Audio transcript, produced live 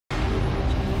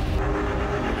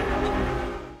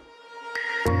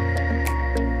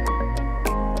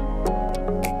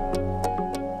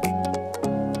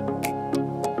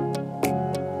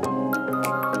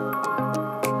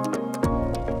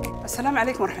السلام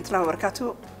عليكم ورحمة الله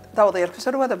وبركاته. دعوة ضيق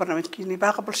كسر هذا برنامجكني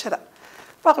باقة بالشدة.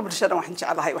 باقة بالشدة واحد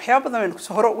نجعل هاي وحياة بدنا من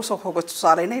سهرة وسوق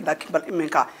تصارينه لكن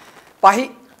بالإمكان باهي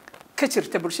كتير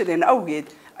تبلشدة إن أوجد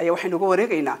أي واحد نقول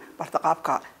رجعنا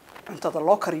برتقابك انتظر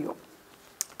الله كريو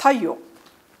تايو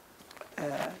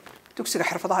Dugsiga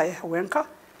xirfadaha ee haweenka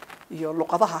iyo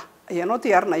luqadaha ayaan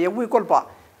diyaarnaa way golba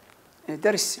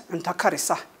daris cunto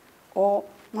karisa oo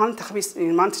maalinta khamiis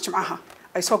maalinta jimcaha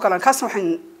ay soo galaan kaas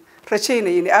waxaan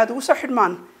rajaynaa in aad ugu soo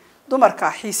xidmaan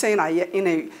dumarka xiiseynaya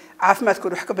inay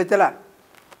caafimaadkooda wax ka bedelaan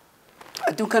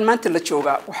adduunkan maanta la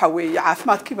jooga waxa weeye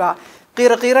caafimaadkiiba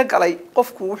qiira galay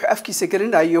qofku wuxuu afkiisa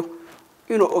gelinayo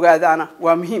inuu ogaadaana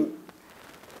waa muhiim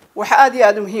waxa aad iyo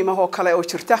aad muhiim ah oo kale oo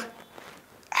jirta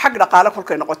حق دقالة كل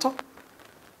كي نقطه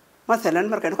مثلاً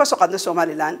مركز كوسو قدنا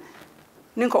سوماليلان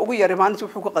نينكو أقول يا ريمان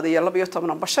تبحثوا قضية الله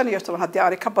بيطمنا بشان يطمنا هدي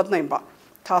على كبد نيمبا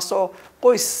تاسو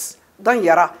قيس دن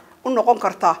يرى إنه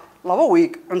قنكرتا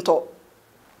لبويك أنتو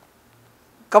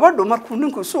كبردو مركو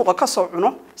نينكو سوق كسر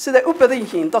عنه سيدا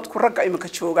أبديهين تذكر رجع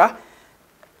مكتشوجا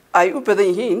أي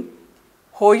أبديهين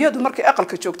هو يدو مركز أقل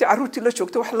كتشوجتي عروتي لا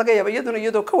شوجتي وحلا جاي بيدنا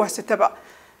يدو كوه ستبع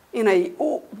إني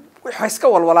وحيسك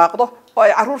والولاقضه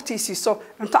أي عرورتي سيسو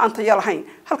أنت يلاهين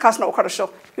هل كاسنا وكرشوا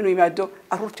إنه يمادو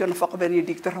عرورتي نفق بني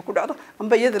ديك ترى كل عضو أم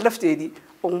بيد اللفتة دي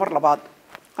ومر لبعض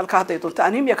هل كهذا يدون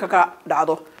تأنيميا كجا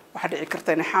عضو واحد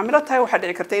عكرتين حاملتها واحد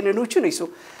عكرتين نوتشنيسو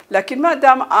لكن ما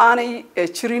دام أنا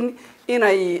تشرين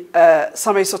إني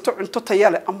سميستو أنت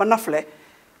تيال أم بنفله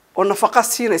والنفقات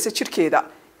سينة سشر كذا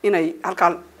إني هل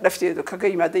كان لفتة دو كجا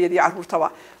يمادو يدي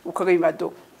عرورتها وكجا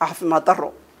يمادو عارف ما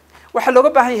ضره وحلو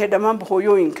جبهة هي دمان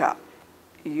بخويوينكا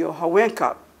iyo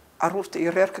haweenka caruurta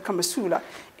iyo reerka ka masuula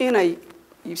inay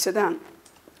iibsadaan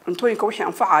cuntooyinka wixii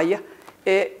anfacaya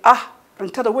ee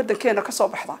cuntada wadankeena ka soo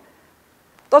baxda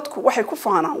dadku waxay ku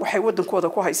faanaan waxay wadankooda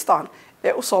ku haystaan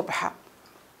ee u soo baxa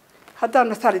haddaan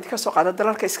midaal ka soo qaado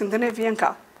dalalka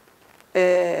Scandinavian-ka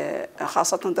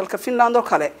khaasatan dalka Finland oo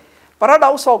kale baradha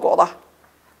u soo go'da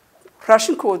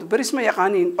raashinkoodu baris ma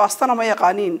yaqaaniin baastana ma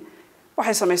yaqaaniin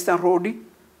waxay sameystaan roodi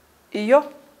iyo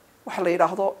waxa la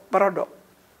yiraahdo baradho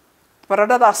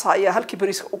baradhadaas ayaa halkii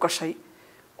bariiska u gashay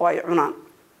oo ay cunaan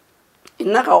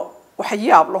inaga waxa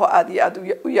yaab loo aad iyo aad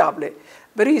u yaab leh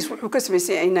bariis wuxuu ka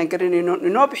sameeyay aynaan garanayno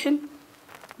inoo bixin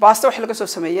baasta wax laga soo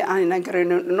sameeyay aanan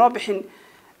garanayno inoo bixin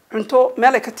cunto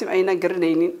meel ay ka tim aynaan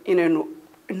garanaynin inaynu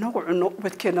inagu cunno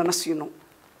ubadkeena nasiino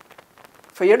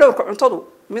fayadhowrka cuntadu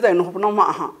mid aynu hubno ma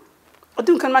aha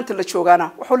adduunkan maanta la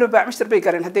joogaana wuxuu la baacmishtar bay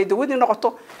gareen haday dawadii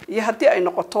noqoto iyo hadii ay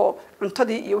noqoto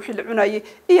cuntadii iyo wixii la cunayay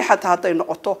iyo xataa haday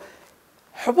noqoto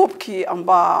xububkii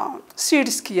amba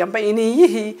seedskii amba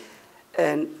inayihii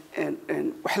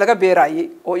wax laga beerayay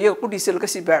oo iyaga qudhiisa laga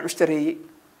sii baacmishtareeyay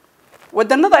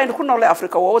wadanada aynu ku noolay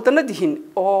Afrika waa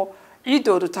wadanadihin oo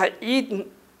ciidoodu tahay ciid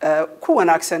ku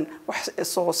wanaagsan wax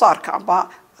soo saarka amba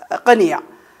qaniya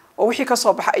oo wixii ka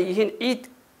soo baxa ay yihiin ciid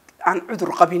aan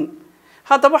cudur qabin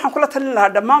هذا ما حنقول لها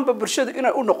دمان ببرشة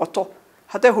إنه نقطة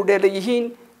هذا هو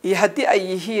دليلين يهدي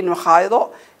أيهين مخايضة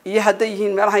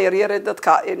يهديهين مالها يريد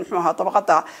كا نحوها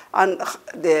طبقتها عن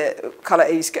كلا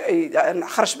إيش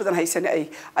خرج بدن هاي سنة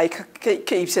أي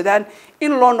كيف سدان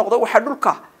إن الله نقطة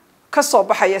وحدولك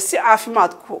كالصباح يسعى في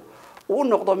ماتكو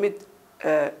ونقطة مد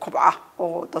كبعة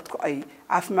أو ضدكو أي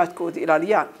عفماتكو دي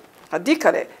إلاليان هدي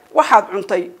كلا واحد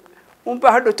عنطي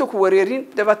وبهذا توك وريرين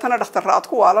دبتنا الاختراعات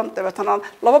كوالم دبتنا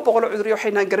لما بقول عذري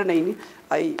وحين جرنيني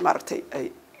أي مرتي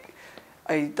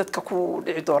أي دتك كو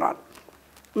عدوران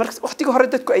مركز وقتي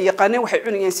هردتك دتك أي قناة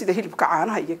وحيعنيين سيده هي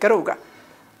بكعانها هي جروجا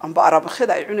أم بقرب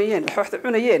خذ عيونيين لحوحت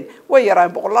عيونيين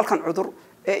ويراين بقول الله كان عذر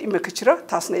إما كشرة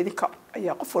تاسنا يدك أي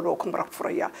قفل وكم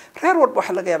ركفريا غير ورد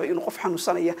بحلا جاب إنه قف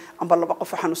حنوسانية أم بالله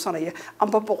بقف حنوسانية أم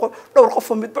بقول لو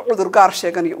قف مد بعذر قارش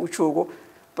يجاني وشوجو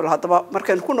بل هذا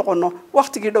مركز نكون قلنا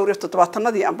وقت جي دوري تطبعتنا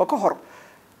دي أم بكهر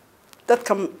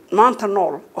dadka maanta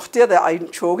nool waqtiyada ay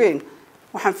joogeen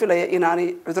waxaan filayaa inaanay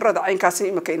cudurrada caynkaasi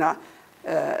imika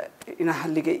ina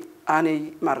haligay aanay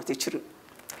maaragtay jirin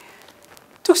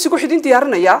Dugsigu xidin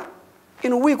diyaarinaya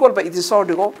inuu week walba idin soo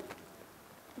dhigo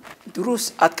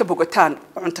duruus aad ka bogataan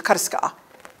cunto kariska ah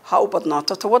ha u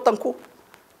badnaato wadanku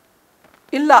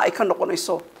ilaa ay ka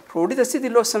noqonayso roodida sidii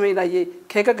loo sameeyay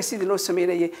keegaga sidii loo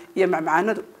sameeyay iyo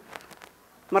macmacaanadu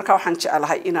marka waxaan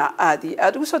jecelahay ina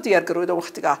aad ugu soo diyaar garowdo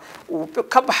waqtiga uu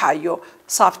ka baxayo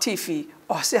Saab TV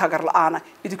oo si hagar la'aana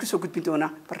idinku soo gudbin doona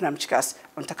barnaamijkaas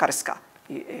cunto kariska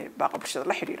ee baaqa bulshada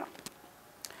la xiriira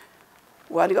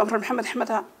waaliga amran maxamed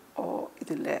axmed oo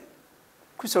idin le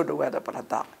ku soo dhawaada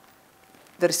balada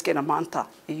dariskeena maanta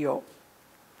iyo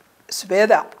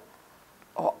isbeeda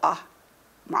oo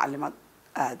macallimad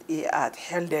aad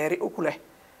xeel dheeri ugu leh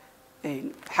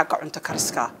xagga cunto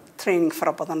kariska training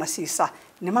fara badanna siisa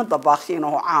niman dabaaqiin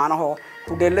oo caan ah oo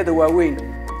hudheelada waaweyn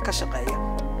ka shaqeeya.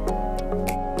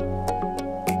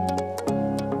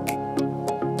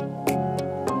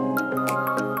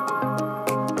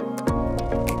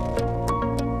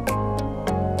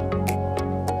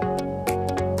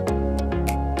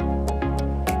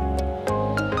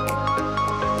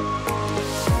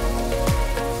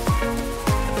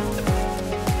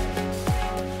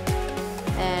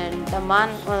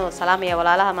 سلام يا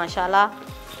ولالها ما شاء الله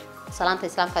سلامة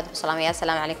الإسلام كاتب سلام يا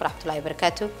السلام عليكم ورحمة الله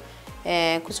وبركاته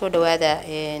كسر دوادا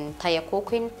تايا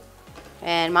كوكين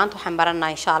ما أنتم حنبرنا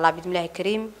إن شاء الله بسم الله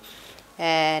الكريم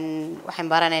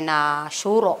وحنبرنا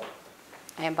شورو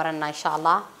حنبرنا إن شاء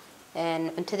الله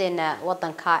انتدينا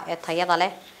وطن كا تايا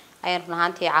له أيضا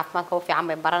نهانتي عافمك وفي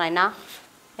عم برنا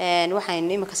وحين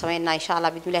نيمك سمينا إن شاء الله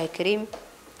بسم الله الكريم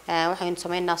waxaynu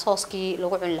sameeynaa sooskii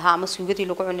lagu cuni lahaa ama suugadii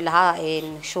lagu cuni lahaa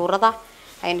shuurada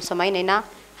aynu sameeynaa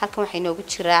halkan waxa inoogu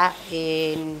jira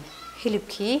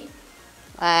hilibkii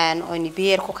oo ni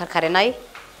biyeer ku karkarinay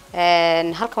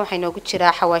halkan waxa inoogu jira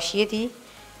xawaashiyadii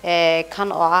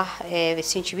kan oo ah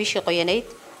sinjibishi qoyaneed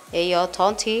iyo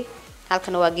toontii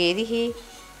halkan waa geedihii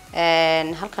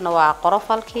halkan waa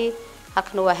qorofalkii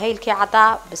halkan waa haylkii cadaa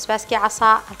basbaaskii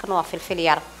casaa halkan waa filfil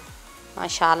yar ma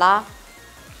sha Allah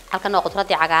halkan waa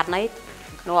qudradii cagaarnayd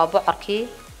kan waa bocorkii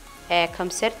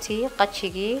kamsartii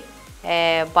qajigii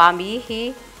baamiyihii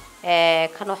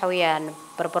kan waxa weeyaan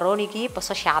barbaroonigii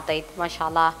basasha cadayd ma sha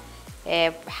Allah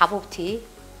xabuubtii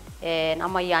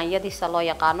ama yaanyadiisa loo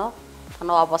yaqaano kan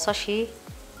waa basashii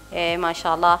ma sha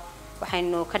Allah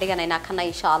waxaynu ka dhiganaynaa kana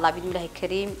insha Allah bismillahi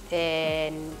kariim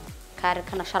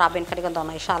kana sharaabeen ka dhigan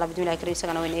doonaa insha Allah bismillahi kariim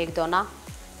isagana weyn eeg doonaa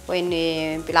weyn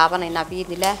bilaabanaynaa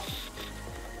biidnillah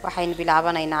waxaynu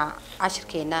bilaabanaynaa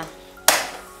cashirkeena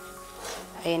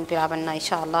ayaan bilaabanaynaa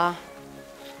insha Allah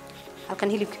halkan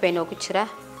hilibkii baa inoogu jira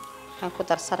waxaan ku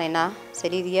darsanaynaa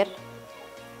saliid yar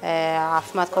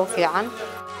caafimaadka u fiican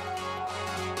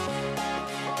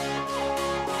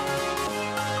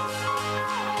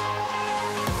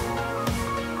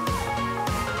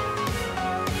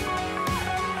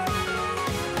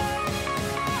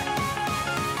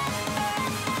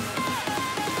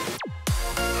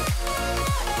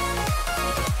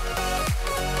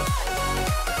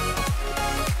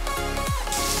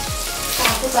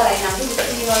صارينا في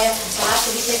الرواية صارت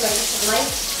في كذا شغلات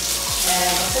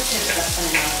بس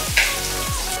تشتغلنا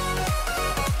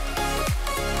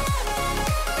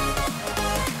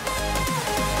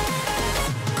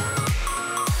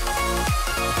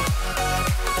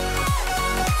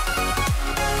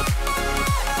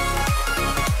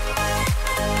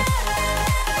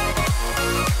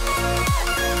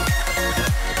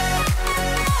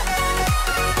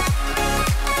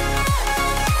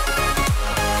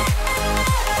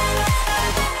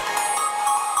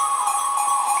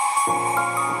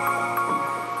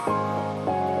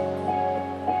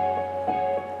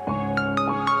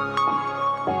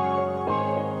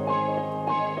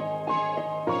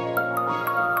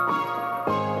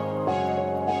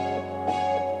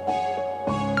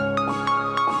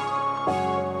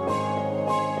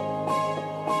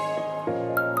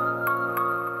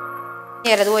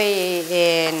يردوي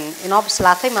إنه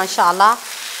بسلاتي ما شاء الله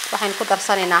وحين كدر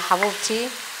سننا حبوبتي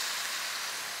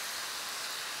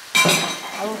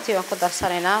وكدر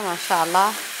سننا ما شاء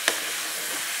الله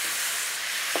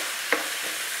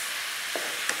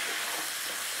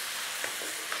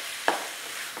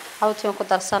حبوبتي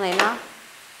وكدر سننا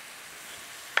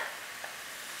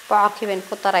بعركي بين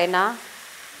كدرينا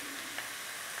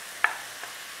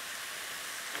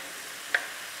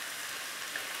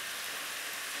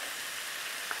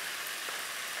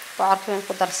بعرفين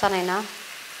كدر سنينا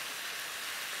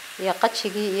يا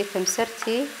قتشجي يا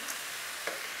كمسرتي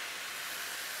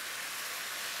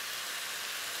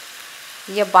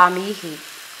يا بعميه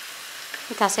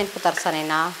انت حسين كدر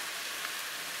سنينا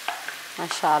ما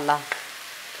شاء الله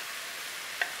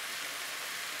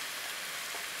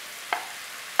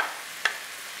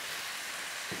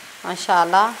ما شاء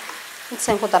الله انت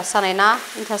حسين كدر سنينا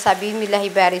انت سابين الله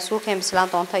يبارسو كم بسلام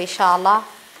طنطا ان شاء الله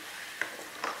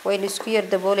وين سكير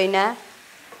دبولينا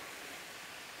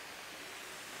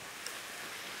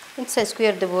انت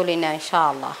سكير دبولينا ان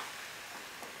شاء الله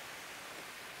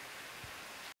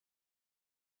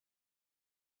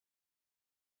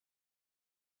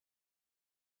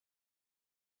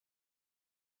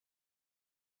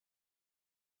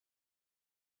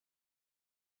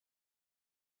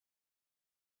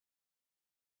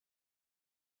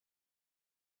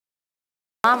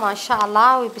ما شاء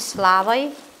الله وبسلاضي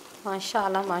ما شاء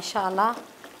الله ما شاء الله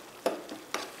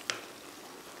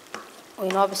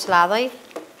وينو بسلاضي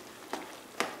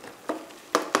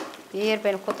بير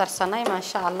بين كتر صناي ما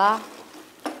شاء الله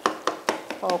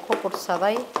أو كوكر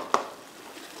صداي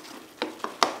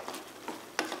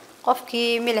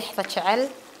قفكي ملح تشعل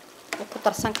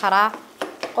وكتر سنكرا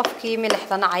قفكي ملح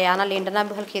تنا عيانا اللي عندنا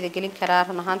بهالكذا جلين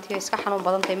كرار نهانتي إسكا حنون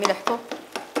بدن تي ملحته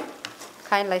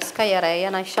كاين لا إسكا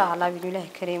يراينا إن شاء الله بسم الله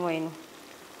الكريم وينه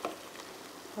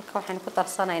وحين كتر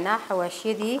صناينا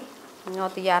حواشيدي نو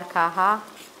ديار كاها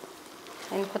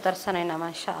إن كتر صناينا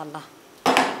ما شاء الله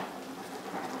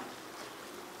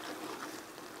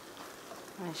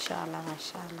ما شاء الله ما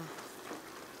شاء الله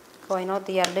كوينو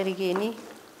ديار دريجيني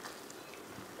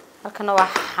halkana waa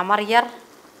xamar yar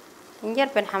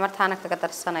been xamartaana kaga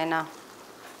darsanaynaa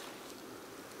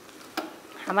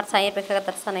xamartaan yar been kaga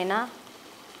darsanaynaa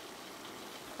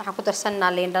waxaan ku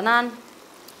darsanaynaa liin dhanaan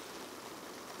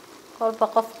kolba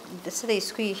qof sida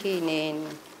isku yihiin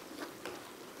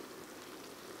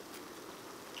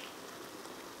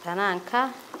dhanaanka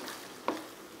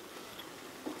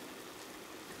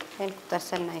been ku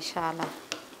darsanaa insha Allah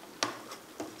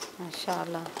masha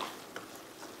Allah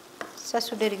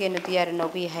ساسو دريجينو ديار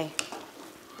نوبي هاي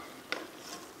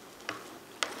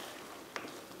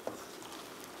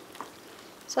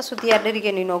ساسو ديار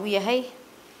دريجينو نوبي هاي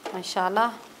ما شاء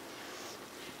الله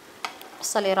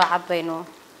صلي راعب بينو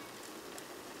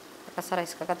كسر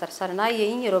إسكا قدر صارنا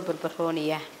يين يروب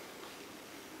البرونية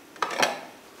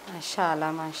ما شاء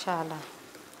الله ما شاء الله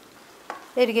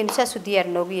دريجينو ساسو ديار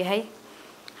نوبي هاي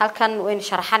هل كان وين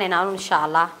شرحنا نقول إن شاء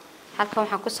الله هل كان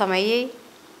حنكو سمايي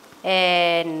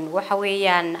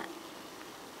وحويان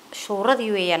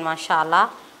شوردي ويان ما شاء الله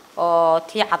أو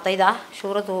تي عطيدة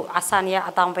شوردو عسانية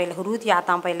عطام بيل هرودي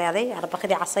عطام بيل هذي على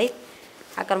بخدي عصيد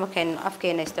حكر مكان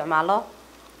أفكين استعماله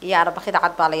يا على بخدي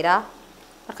عد باليرا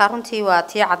مكارون تي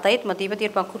وتي عطيد مديبة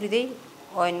دير بنكوري دي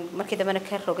وين مركز من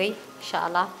الكهربي إن شاء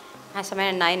الله هاي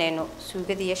سمعنا ناين إنه سوق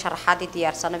دي شرحات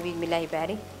ديار سنة بسم الله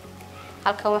باري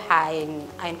هل كم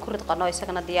حين كرة قناة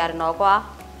سكنة ديار ناقوا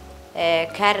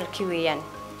كارل كويان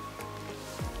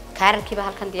كاركي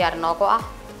بهالكن ديار ناقوا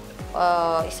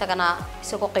إسقنا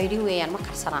قيري ويان ما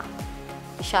كرسنا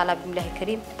إن شاء الله بسم الله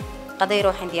الكريم قد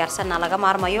يروح ديار سنة لقى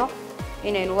مارميو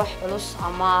إنه نروح فلوس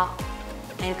أما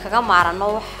إن كجا مارنا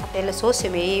وح للسوس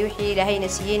مي وحي لهي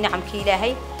نسيين نعم كي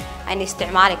لهي عن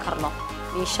استعمال كرنا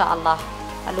إن شاء الله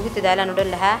اللي قلت ده لنا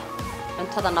نقولها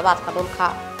انتظر النبات كدولك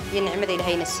ينعمد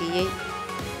لهي نسيين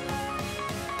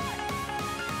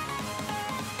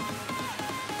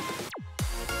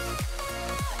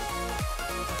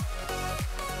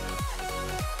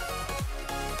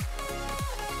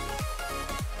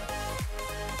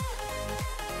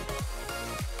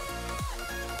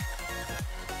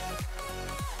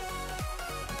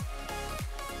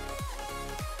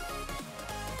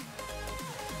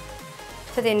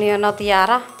تديني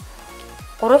نضيارة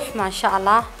قروح ما شاء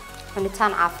الله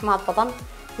ونتان عافمات بضن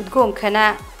وتقوم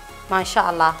كنا ما شاء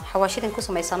الله حواشيدن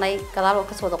كسو ميساناي قدال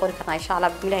وكسو دقوري كرنا إن شاء الله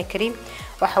بسم الله الكريم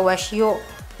وحواشيو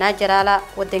ناجرالا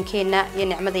ودنكينا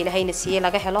ينعمد إلهي نسيه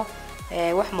لغهلو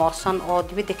وحمورسان أو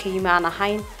دبدا كيمانا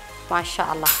هاين ما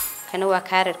شاء الله كانوا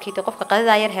كارر كيتو قفك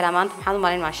قددا ير هلمان محمد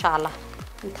مالين ما شاء الله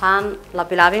انتان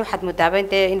لبلابين وحد مدابين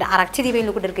إن عرقتي بين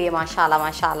لو درجيه ما شاء الله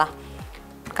ما شاء الله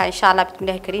إن شاء الله بسم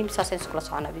الله الكريم ساسين سكول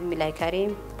صعنا بسم الله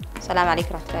الكريم السلام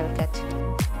عليكم ورحمة الله وبركاته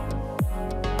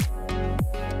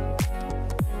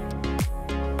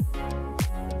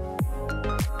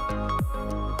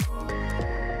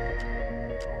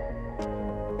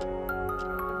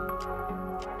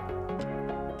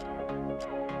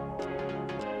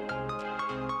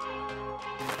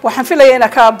waxaan filayaa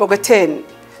inaad ka bogateen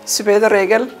sibeeda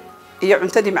reegal iyo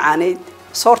cuntadii macaaneed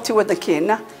soortii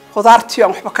wadankeena khudaartii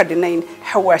aan waxba ka dhinayn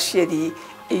xawaashiyadii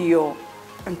iyo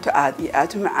cunto aad iyo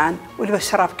aad u macaan waliba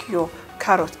sharaabkiyo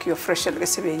karootkiyo fresh laga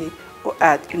sameeyay oo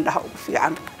aad indhaha ugu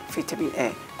fiican vitamin A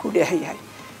ku dheehayahay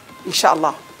insha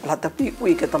Allah wala dabbi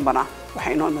wiiga dambana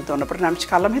waxaynu iman doonaa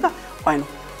barnaamijka lamida aynu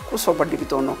ku soo bandhigi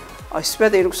doono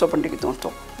isbeed aynu ku soo bandhigi doonto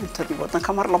cuntadii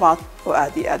wadanka mar labaad oo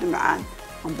aad iyo aad u macaan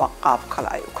amba qaab kale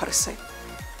ay u karisay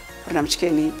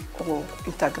barnaamijkeeni oo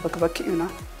inta gabagaba ka ina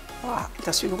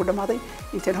intaas inuu dhamaaday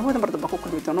intaan hawada mar dambe ku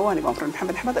kulmi doono waan imaan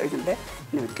Maxamed Axmed Aydin leh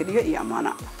nabadgeliyo iyo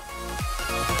amaana